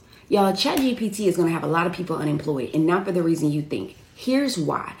Y'all, ChatGPT is going to have a lot of people unemployed, and not for the reason you think. Here's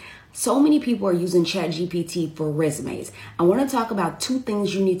why. So many people are using ChatGPT for resumes. I want to talk about two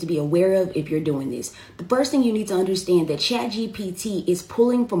things you need to be aware of if you're doing this. The first thing you need to understand that ChatGPT is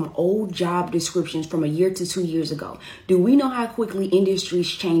pulling from old job descriptions from a year to 2 years ago. Do we know how quickly industries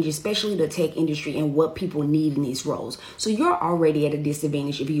change, especially the tech industry, and what people need in these roles? So you're already at a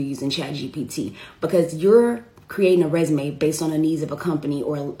disadvantage if you're using ChatGPT because you're creating a resume based on the needs of a company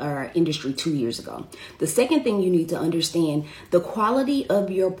or industry 2 years ago. The second thing you need to understand, the quality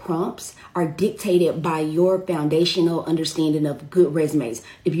of your prompts are dictated by your foundational understanding of good resumes.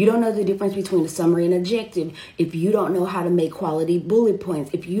 If you don't know the difference between a summary and objective, if you don't know how to make quality bullet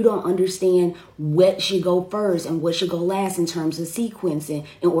points, if you don't understand what should go first and what should go last in terms of sequencing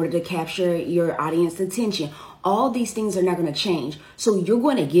in order to capture your audience attention, all these things are not going to change. So you're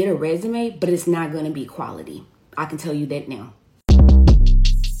going to get a resume, but it's not going to be quality. I can tell you that now.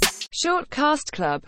 Shortcast Club.